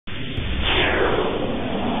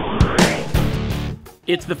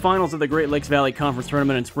It's the finals of the Great Lakes Valley Conference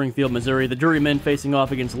Tournament in Springfield, Missouri. The Drury men facing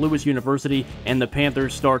off against Lewis University, and the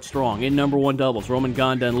Panthers start strong. In number one doubles, Roman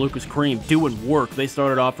Gonda and Lucas Cream doing work. They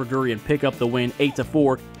started off for Drury and pick up the win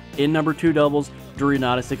 8-4. In number two doubles, Drury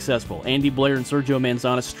not as successful. Andy Blair and Sergio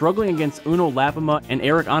Manzana struggling against Uno Lapama and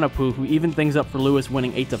Eric Anapu, who even things up for Lewis,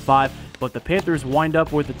 winning 8-5. But the Panthers wind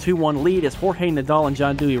up with a 2-1 lead as Jorge Nadal and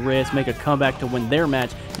John Dewey Reyes make a comeback to win their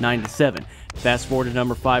match 9-7. Fast forward to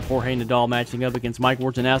number 5, Jorge Nadal matching up against Mike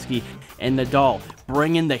Wojnarowski, and Nadal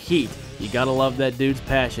bringing the heat. You gotta love that dude's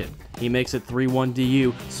passion. He makes it 3-1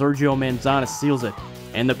 DU. Sergio Manzana seals it,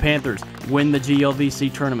 and the Panthers win the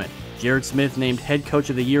GLVC tournament. Jared Smith named head coach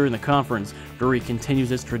of the year in the conference. Drury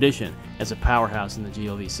continues its tradition as a powerhouse in the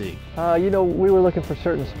GLVC. We were looking for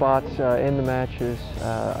certain spots in the matches.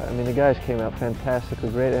 The guys came out fantastically,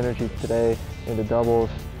 great energy today in the doubles,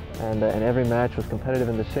 and every match was competitive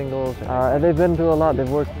in the singles. And they've been through a lot. They've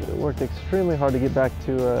worked extremely hard to get back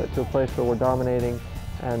to a place where we're dominating,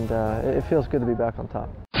 and it feels good to be back on top.